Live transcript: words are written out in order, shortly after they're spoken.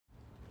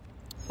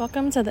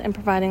Welcome to the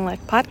Improvising Life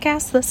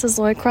podcast. This is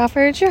Lloyd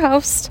Crawford, your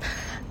host,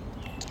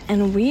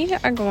 and we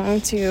are going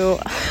to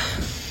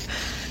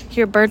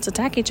hear birds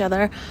attack each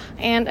other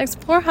and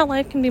explore how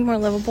life can be more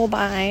livable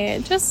by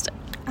just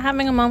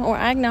having a moment where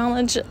I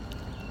acknowledge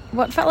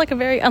what felt like a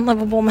very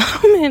unlivable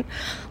moment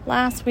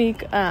last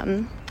week,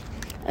 and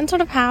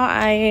sort of how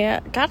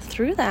I got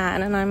through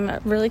that. And I'm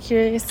really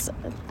curious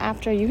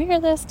after you hear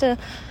this to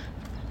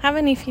have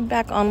any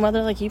feedback on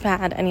whether you've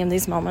had any of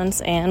these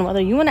moments and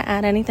whether you want to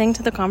add anything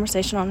to the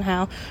conversation on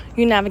how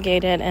you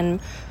navigate it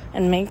and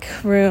make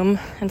room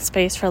and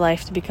space for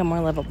life to become more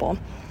livable.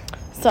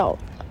 So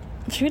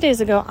a few days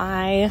ago,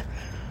 I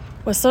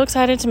was so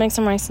excited to make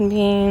some rice and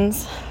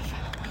beans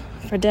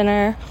for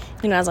dinner,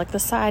 as the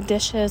side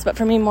dishes, but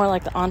for me more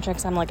like the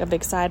entrees. I'm a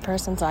big side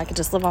person, so I could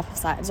just live off the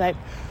sides, right?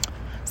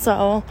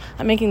 So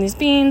I'm making these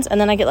beans, and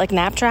then I get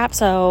nap trap,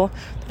 so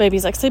the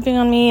baby's sleeping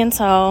on me, and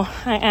so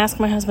I ask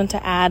my husband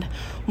to add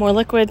more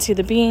liquid to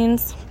the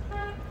beans,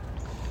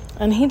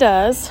 and he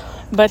does,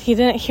 but he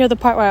didn't hear the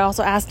part where I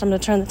also asked him to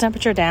turn the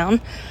temperature down,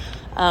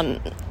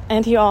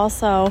 and he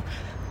also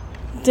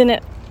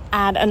didn't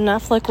add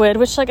enough liquid,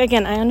 which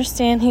again, I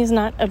understand he's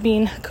not a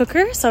bean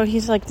cooker, so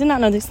he's did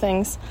not know these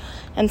things,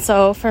 and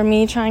so for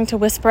me trying to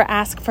whisper,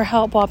 ask for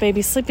help while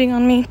baby's sleeping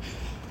on me,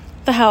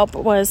 the help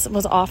was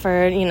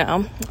offered,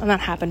 and that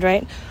happened,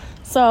 right?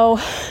 So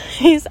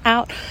he's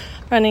out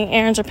running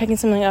errands or picking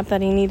something up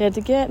that he needed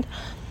to get.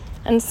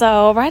 And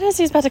so right as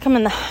he's about to come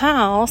in the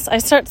house, I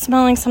start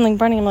smelling something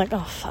burning. I'm like,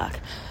 oh, fuck,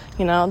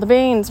 the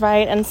beans,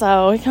 right? And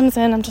so he comes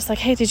in. I'm just like,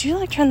 hey, did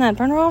you turn that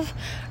burner off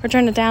or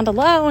turn it down to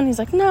low? And he's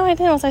like, no, I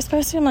didn't. Was I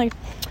supposed to? I'm like,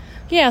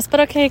 yes,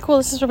 but okay, cool.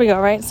 This is where we go,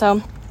 right?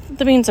 So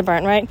the beans are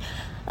burnt, right?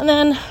 And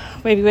then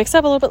baby wakes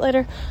up a little bit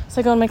later.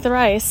 So I go and make the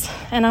rice.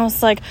 And I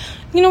was like,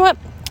 you know what?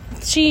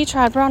 She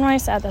tried brown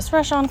rice at this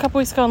restaurant a couple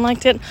weeks ago and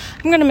liked it.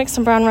 I'm going to mix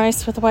some brown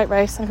rice with the white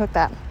rice and cook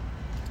that.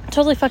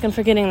 Totally fucking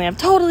forgetting they have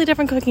totally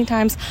different cooking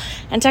times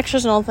and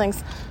textures and all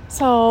things.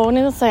 So,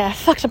 needless to say, I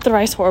fucked up the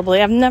rice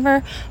horribly. I've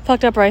never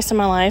fucked up rice in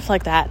my life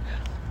like that,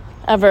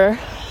 ever,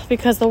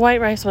 because the white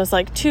rice was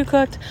too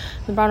cooked.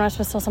 The brown rice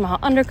was still somehow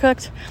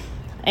undercooked.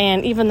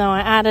 And even though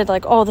I added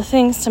all the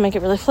things to make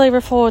it really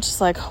flavorful, it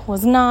just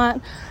was not.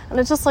 And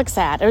it's just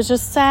sad. It was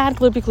just sad,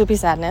 gloopy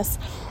sadness.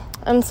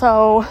 And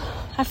so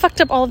I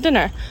fucked up all of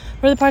dinner.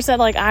 Were the parts that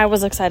I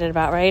was excited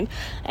about, right?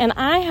 And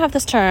I have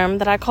this term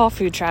that I call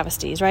food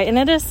travesties, right? And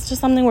it is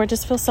just something where it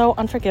just feels so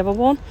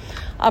unforgivable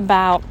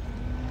about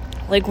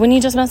when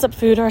you just mess up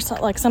food or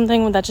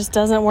something that just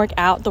doesn't work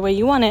out the way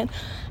you want it.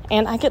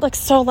 And I get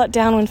so let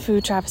down when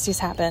food travesties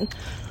happen,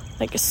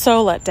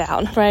 so let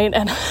down, right?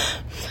 And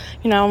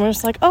I'm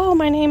just oh,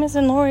 my name is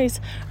in calories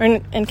or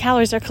in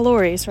calories or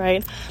calories,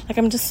 right?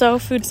 I'm just so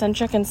food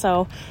centric, and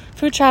so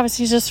food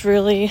travesties just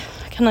really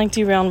can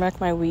derail and wreck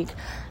my week.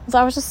 So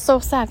I was just so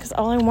sad because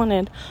all I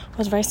wanted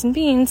was rice and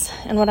beans,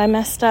 and what I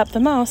messed up the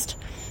most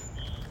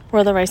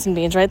were the rice and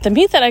beans, right? The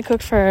meat that I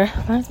cooked for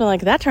my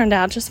husband, that turned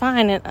out just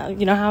fine,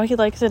 and how he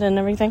likes it and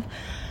everything.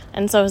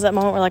 And so it was that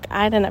moment where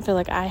I didn't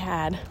feel I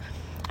had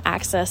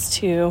access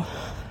to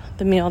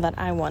the meal that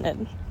I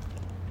wanted.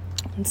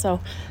 And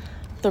so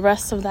the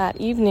rest of that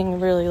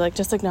evening really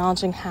just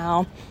acknowledging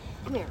how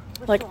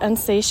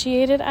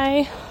unsatiated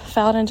I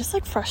felt and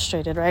just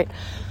frustrated, right?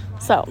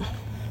 So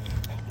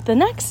the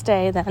next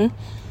day then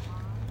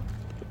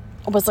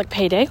was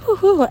payday,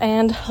 woohoo,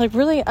 and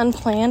really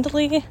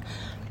unplannedly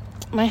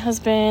my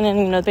husband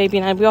and the baby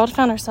and I, we all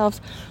found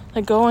ourselves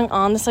going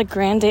on this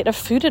grand date of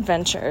food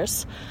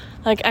adventures.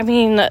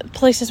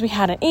 Places we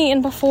hadn't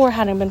eaten before,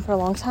 hadn't been for a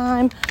long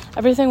time.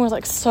 Everything was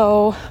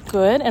so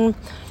good. And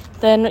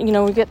then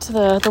we get to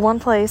the one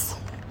place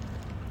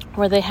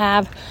where they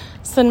have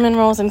cinnamon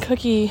rolls and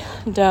cookie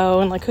dough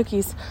and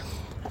cookies,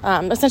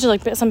 essentially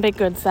some baked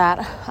goods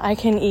that I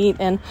can eat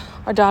and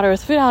our daughter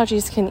with food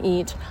allergies can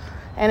eat.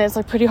 And it's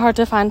pretty hard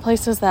to find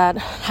places that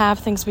have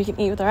things we can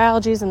eat with our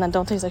allergies and that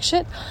don't taste like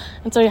shit.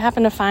 And so we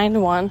happen to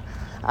find one.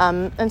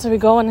 And so we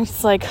go and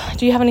he's like,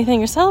 do you have anything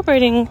you're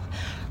celebrating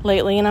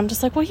lately? And I'm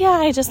just well, yeah,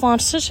 I just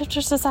launched a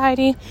Shifter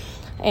Society.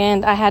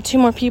 And I had 2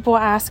 more people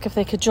ask if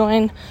they could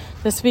join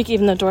this week,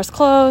 even though doors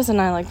closed.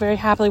 And I very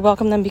happily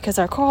welcome them because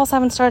our corals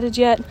haven't started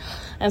yet.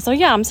 And so,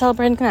 yeah, I'm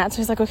celebrating that. So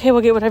he's okay,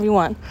 we'll get whatever you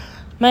want.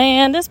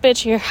 Man, this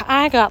bitch here,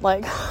 I got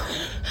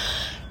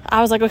I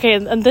was okay,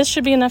 this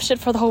should be enough shit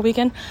for the whole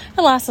weekend.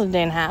 It lasted a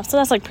day and a half. So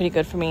that's pretty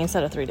good for me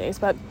instead of 3 days.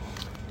 But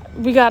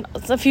we got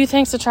a few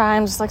things to try.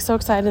 I'm just so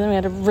excited. And we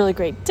had a really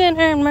great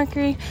dinner in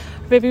Mercury.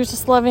 Baby was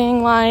just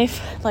loving life,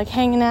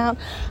 hanging out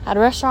at a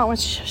restaurant, which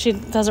she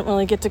doesn't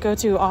really get to go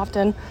to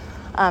often,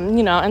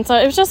 and so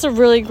it was just a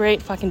really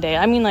great fucking day.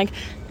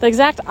 The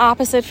exact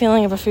opposite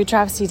feeling of a food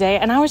travesty day,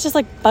 and I was just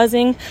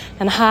buzzing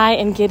and high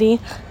and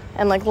giddy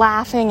and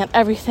laughing and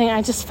everything.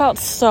 I just felt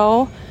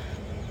so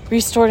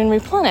restored and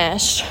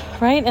replenished,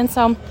 right? And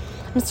so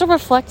I'm still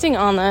reflecting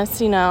on this,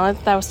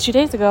 that was 2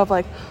 days ago,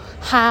 of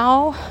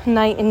how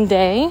night and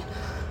day,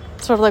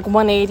 sort of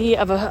 180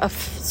 of a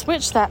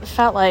switch that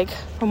felt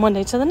from one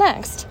day to the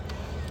next.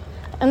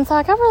 And so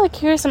I got really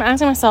curious. I'm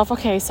asking myself,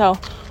 okay, so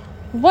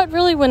what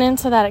really went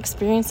into that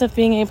experience of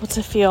being able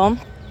to feel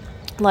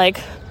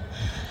like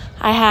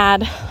I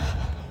had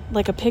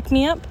like a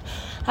pick-me-up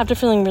after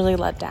feeling really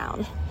let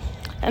down.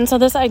 And so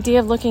this idea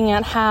of looking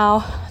at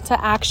how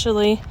to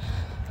actually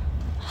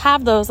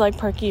have those like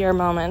perkier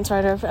moments,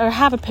 right? Or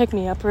have a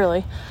pick-me-up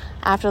really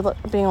after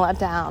being let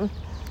down.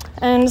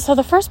 And so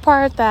the first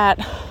part that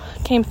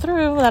came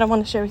through that I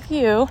want to share with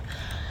you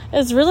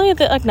is really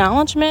the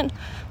acknowledgement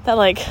that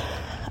like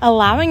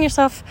allowing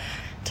yourself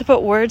to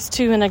put words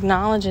to and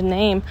acknowledge and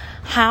name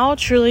how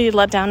truly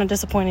let down and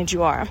disappointed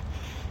you are.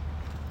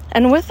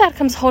 And with that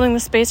comes holding the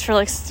space for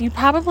like, you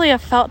probably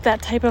have felt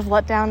that type of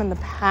letdown in the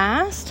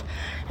past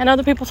and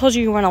other people told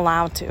you weren't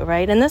allowed to,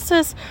 right? And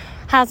this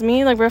has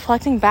me like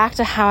reflecting back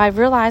to how I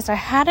realized I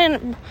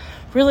hadn't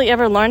really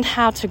ever learned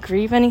how to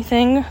grieve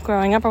anything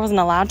growing up. I wasn't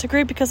allowed to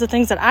grieve because the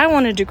things that I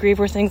wanted to grieve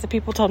were things that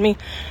people told me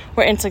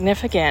were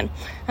insignificant.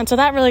 And so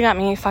that really got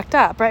me fucked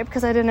up, right?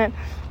 Because I didn't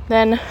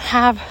then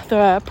have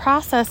the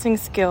processing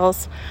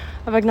skills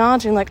of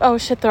acknowledging like, oh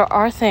shit, there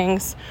are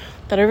things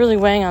that are really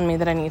weighing on me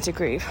that I need to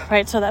grieve,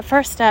 right? So that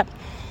first step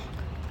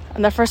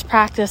and the first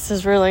practice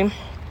is really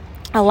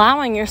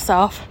allowing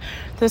yourself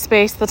the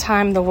space, the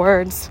time, the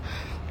words,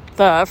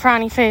 the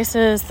frowny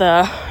faces,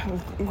 the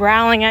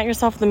growling at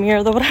yourself in the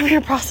mirror, the whatever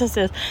your process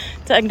is,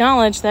 to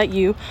acknowledge that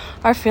you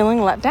are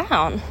feeling let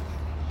down.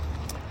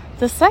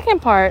 The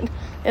second part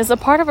is a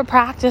part of a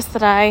practice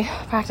that I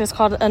practice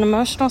called an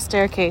emotional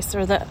staircase,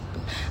 or the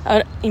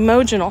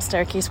emotional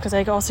staircase, because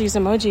I also use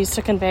emojis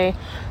to convey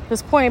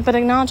this point, but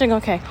acknowledging,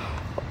 okay,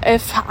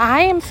 if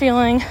I am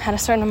feeling at a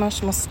certain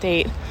emotional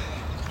state,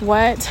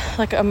 what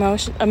like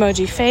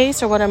emoji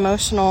face or what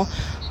emotional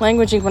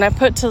languaging would I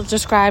put to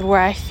describe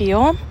where I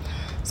feel?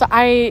 So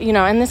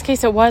in this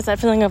case, it was that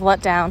feeling of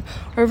letdown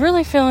or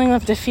really feeling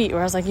of defeat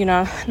where I was like,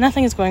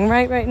 nothing is going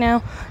right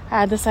now. I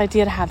had this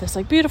idea to have this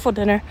like beautiful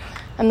dinner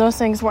and those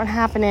things weren't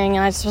happening.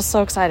 And I just was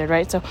so excited,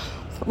 right? So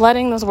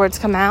letting those words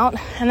come out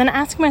and then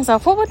asking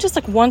myself, what would just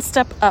like one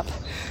step up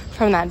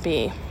from that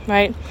be,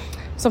 right?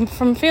 So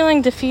from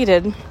feeling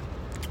defeated,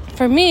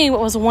 for me,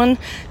 what was one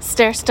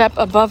stair step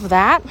above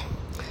that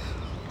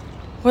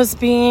was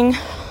being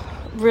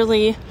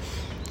really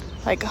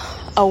like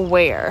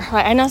aware.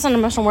 Right? I know it's not an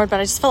emotional word, but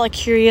I just felt like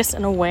curious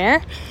and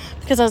aware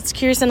because I was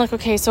curious and like,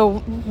 okay, so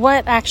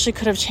what actually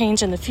could have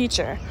changed in the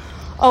future?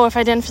 Oh, if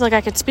I didn't feel like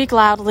I could speak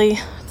loudly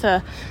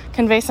to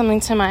convey something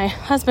to my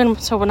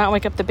husband so would not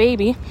wake up the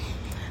baby,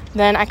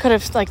 then I could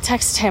have like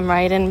texted him,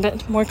 right, and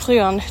been more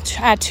clear on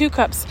to add 2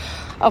 cups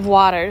of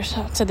water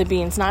to the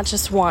beans, not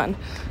just 1.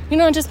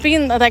 Just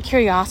being that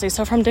curiosity.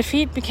 So from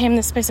defeat became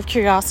this space of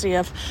curiosity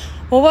of,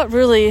 well, what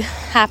really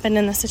happened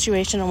in the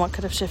situation and what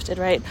could have shifted,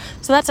 right?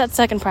 So that's that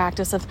second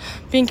practice of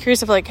being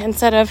curious of like,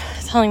 instead of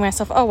telling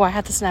myself, oh, well, I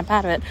had to snap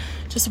out of it,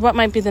 just what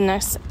might be the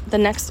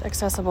next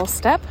accessible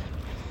step.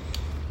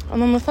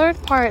 And then the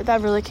third part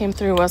that really came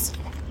through was,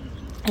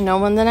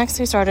 when the next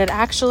day started,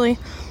 actually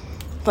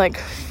like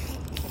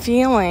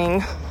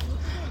feeling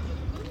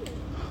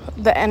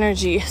the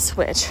energy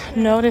switch,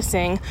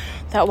 noticing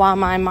that while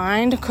my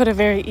mind could have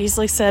very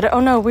easily said, oh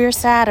no, we're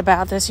sad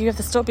about this, you have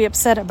to still be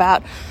upset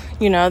about,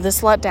 this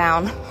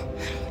letdown,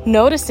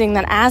 noticing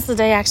that as the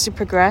day actually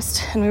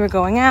progressed and we were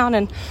going out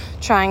and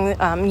trying,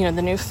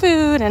 the new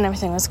food and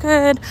everything was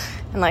good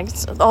and like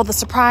all the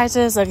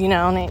surprises of,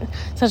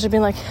 essentially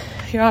being like,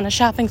 you're on a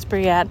shopping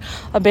spree at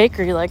a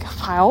bakery, like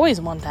I always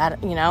want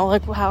that,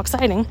 like how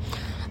exciting.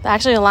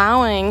 Actually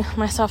allowing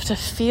myself to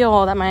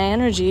feel that my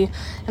energy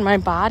and my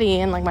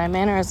body and like my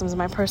mannerisms and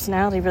my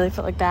personality really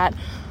felt like that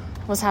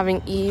was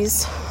having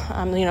ease,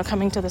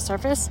 coming to the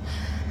surface,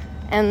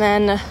 and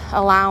then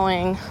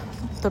allowing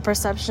the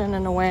perception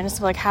and awareness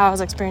of like how I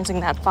was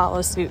experiencing that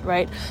follow suit,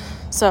 right?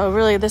 So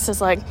really this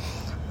is like,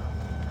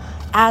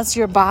 as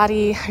your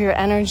body, your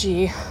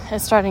energy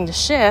is starting to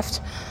shift,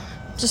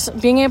 just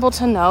being able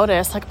to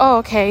notice like, oh,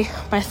 okay,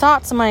 my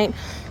thoughts might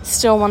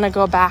still want to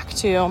go back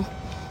to,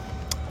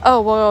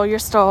 oh, well, you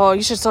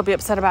should still be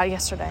upset about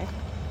yesterday.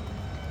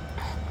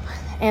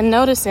 And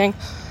noticing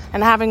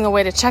and having the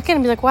way to check in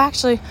and be like, well,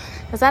 actually,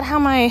 is that how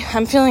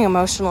I'm feeling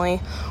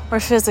emotionally or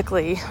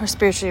physically or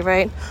spiritually,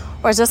 right?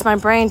 Or is just my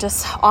brain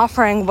just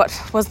offering what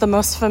was the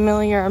most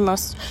familiar,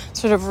 most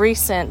sort of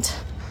recent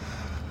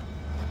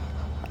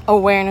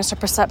awareness or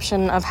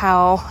perception of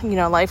how,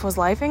 life was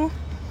lifing?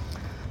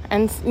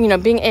 And,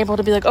 being able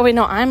to be like, oh, wait,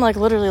 no, I'm like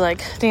literally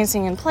like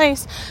dancing in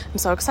place. I'm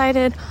so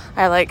excited.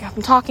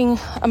 I'm talking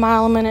a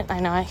mile a minute. I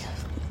know I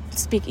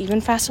speak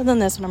even faster than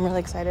this when I'm really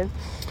excited.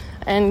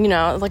 And,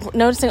 like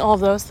noticing all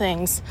of those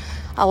things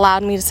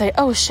allowed me to say,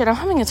 oh, shit, I'm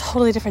having a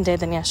totally different day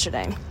than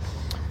yesterday.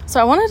 So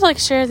I wanted to like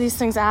share these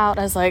things out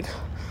as like,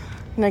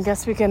 I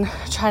guess we can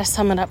try to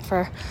sum it up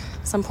for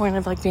some point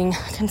of like being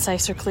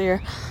concise or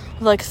clear.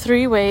 Like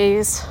 3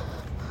 ways,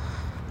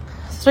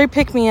 3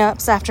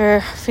 pick-me-ups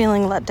after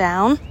feeling let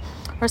down.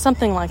 Or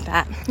something like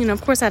that.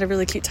 Of course I had a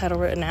really cute title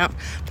written out,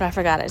 but I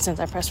forgot it since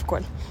I pressed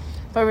record.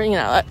 But,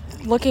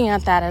 looking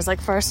at that as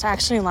like first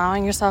actually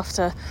allowing yourself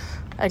to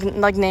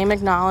like name,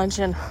 acknowledge,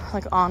 and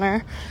like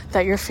honor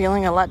that you're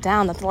feeling a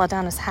letdown, that the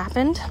letdown has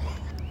happened.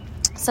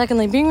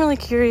 Secondly, being really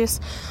curious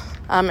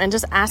and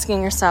just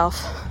asking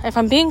yourself, if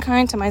I'm being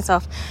kind to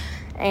myself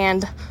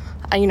and,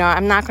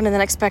 I'm not going to then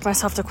expect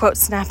myself to, quote,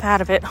 snap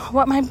out of it,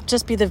 what might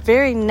just be the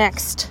very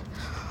next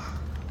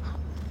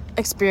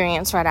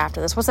experience right after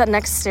this? What's that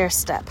next stair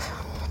step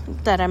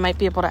that I might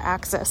be able to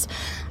access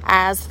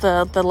as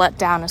the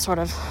letdown is sort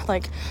of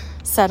like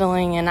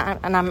settling and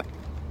I'm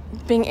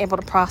being able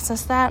to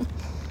process that?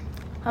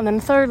 And then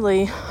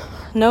thirdly,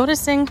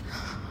 noticing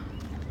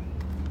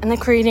and then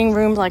creating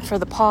room like for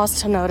the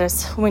pause to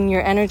notice when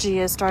your energy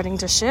is starting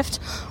to shift,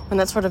 when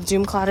that sort of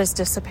doom cloud is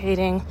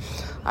dissipating.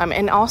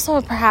 And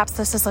also perhaps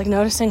this is like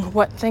noticing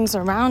what things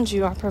around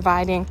you are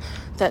providing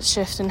that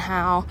shift in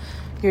how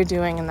you're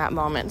doing in that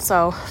moment.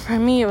 So for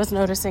me, it was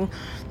noticing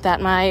that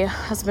my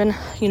husband,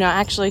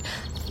 actually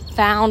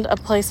found a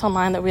place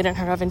online that we hadn't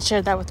heard of and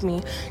shared that with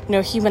me.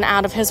 He went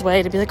out of his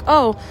way to be like,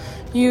 oh,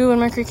 you and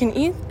Mercury can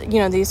eat,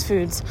 these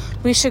foods.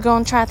 We should go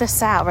and try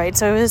this out, right?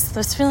 So it was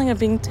this feeling of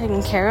being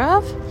taken care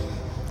of.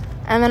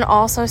 And then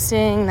also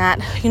seeing that,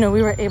 we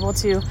were able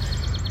to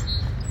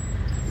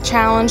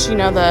challenge,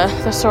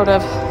 the sort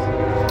of,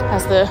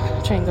 as the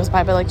train goes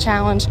by, but like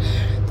challenge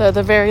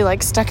the very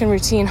like stuck in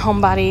routine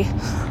homebody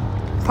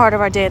part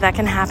of our day that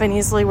can happen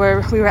easily,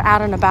 where we were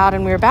out and about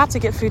and we were about to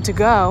get food to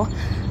go.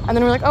 And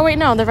then we're like, oh wait,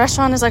 no, the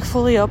restaurant is like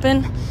fully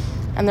open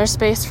and there's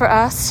space for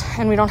us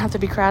and we don't have to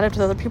be crowded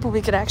with other people.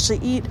 We could actually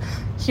eat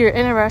here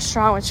in a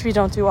restaurant, which we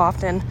don't do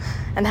often,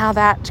 and how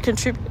that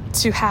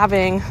contributes to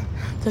having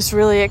this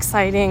really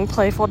exciting,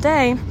 playful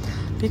day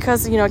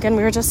because, again,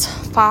 we were just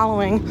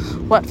following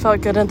what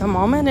felt good at the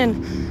moment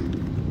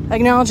and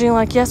acknowledging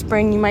like, yes,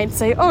 brain, you might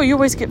say, oh, you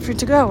always get food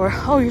to go, or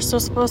oh, you're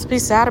still supposed to be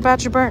sad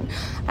about your burnt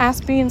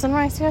ass beans and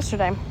rice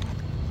yesterday.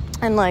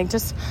 And like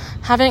just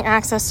having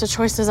access to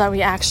choices that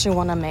we actually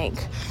want to make.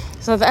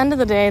 So at the end of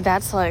the day,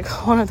 that's like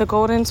one of the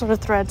golden sort of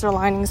threads or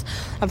linings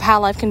of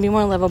how life can be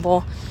more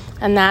livable.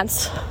 And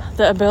that's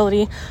the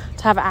ability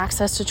to have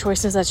access to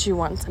choices that you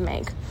want to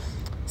make.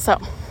 So,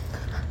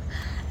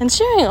 and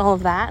sharing all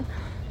of that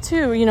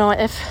too,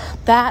 if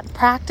that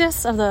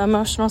practice of the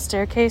emotional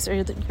staircase or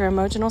your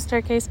emotional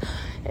staircase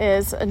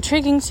is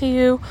intriguing to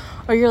you,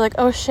 or you're like,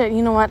 oh shit,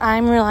 you know what?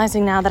 I'm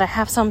realizing now that I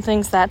have some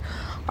things that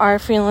are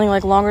feeling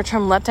like longer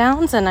term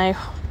letdowns, and I'm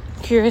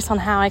curious on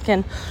how I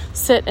can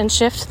sit with and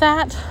shift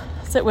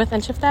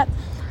that.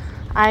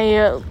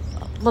 I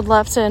would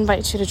love to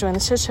invite you to join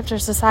the Shit Shifter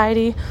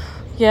Society.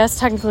 Yes,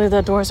 technically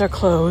the doors are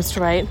closed,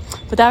 right?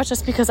 But that was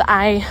just because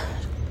I'm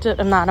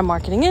not a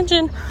marketing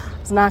engine. I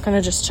was not going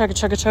to just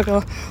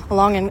chugga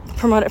along and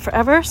promote it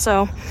forever.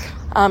 So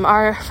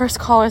our first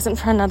call isn't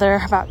for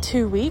another about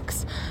 2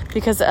 weeks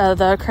because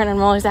the current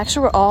enrollees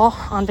actually were all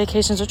on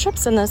vacations or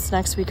trips in this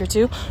next week or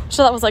two.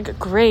 So that was like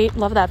great.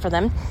 Love that for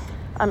them.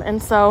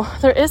 And so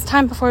there is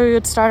time before we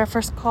would start our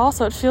first call.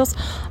 So it feels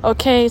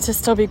okay to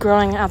still be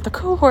growing out the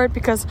cohort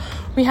because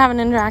we haven't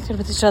interacted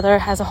with each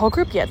other as a whole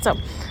group yet. So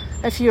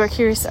if you are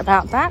curious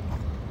about that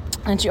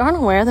and you aren't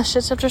aware, the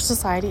Shit Shifter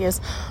Society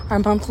is our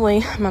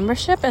monthly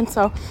membership. And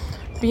so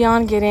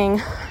beyond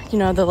getting,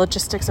 the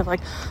logistics of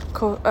like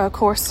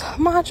course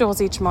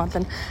modules each month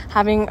and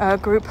having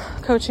group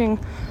coaching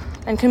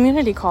and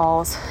community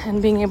calls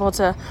and being able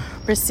to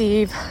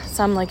receive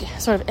some like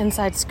sort of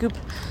inside scoop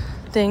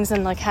things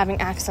and like having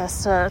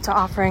access to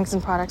offerings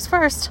and products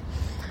first,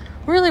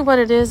 really what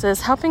it is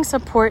helping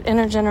support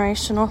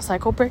intergenerational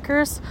cycle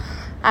breakers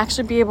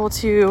actually be able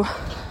to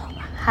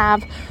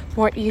have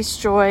more ease,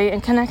 joy,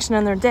 and connection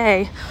in their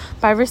day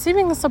by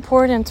receiving the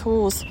support and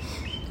tools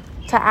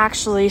to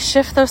actually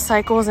shift those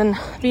cycles and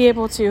be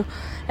able to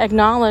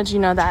acknowledge,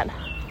 that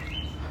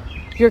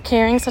you're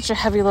carrying such a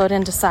heavy load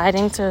in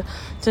deciding to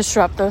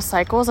disrupt those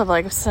cycles of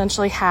like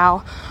essentially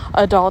how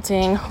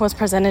adulting was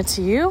presented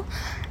to you,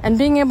 and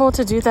being able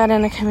to do that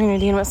in a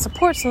community and with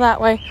support, so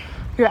that way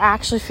you're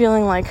actually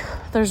feeling like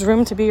there's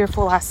room to be your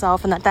full ass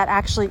self, and that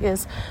actually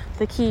is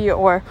the key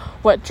or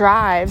what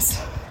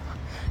drives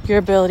your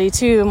ability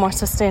to more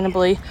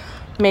sustainably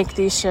make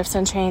these shifts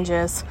and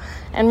changes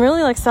and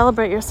really like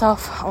celebrate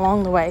yourself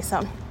along the way.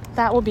 So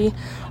that will be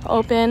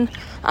open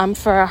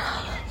for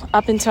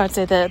up until I'd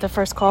say the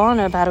first call in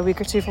about a week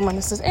or two from when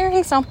this is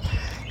airing. So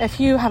if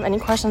you have any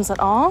questions at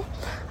all,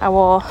 I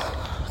will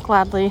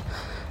gladly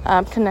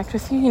connect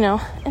with you,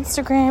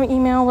 Instagram,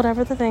 email,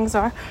 whatever the things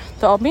are.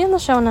 They'll all be in the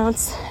show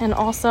notes. And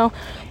also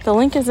the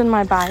link is in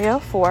my bio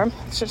for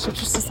Shit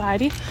Shifter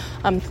Society.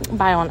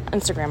 Bio on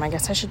Instagram, I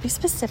guess I should be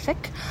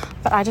specific.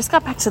 But I just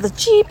got back to the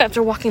Jeep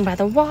after walking by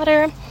the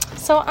water.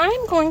 So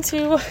I'm going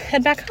to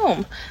head back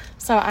home.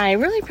 So I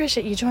really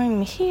appreciate you joining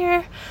me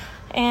here.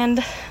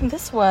 And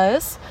this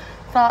was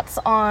thoughts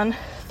on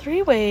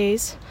 3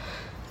 ways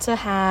to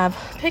have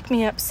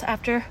pick-me-ups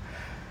after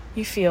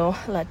you feel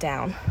let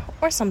down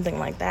or something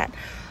like that.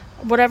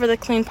 Whatever the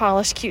clean,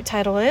 polished, cute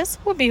title is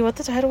will be what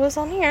the title is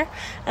on here.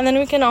 And then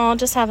we can all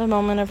just have a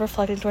moment of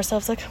reflecting to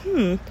ourselves like,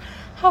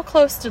 how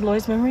close did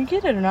Lloyd's memory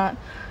get it or not?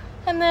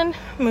 And then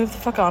move the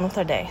fuck on with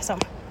our day. So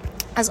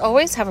as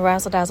always, have a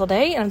razzle-dazzle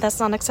day. And if that's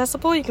not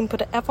accessible, you can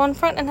put an F on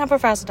front and have a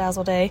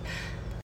razzle-dazzle day.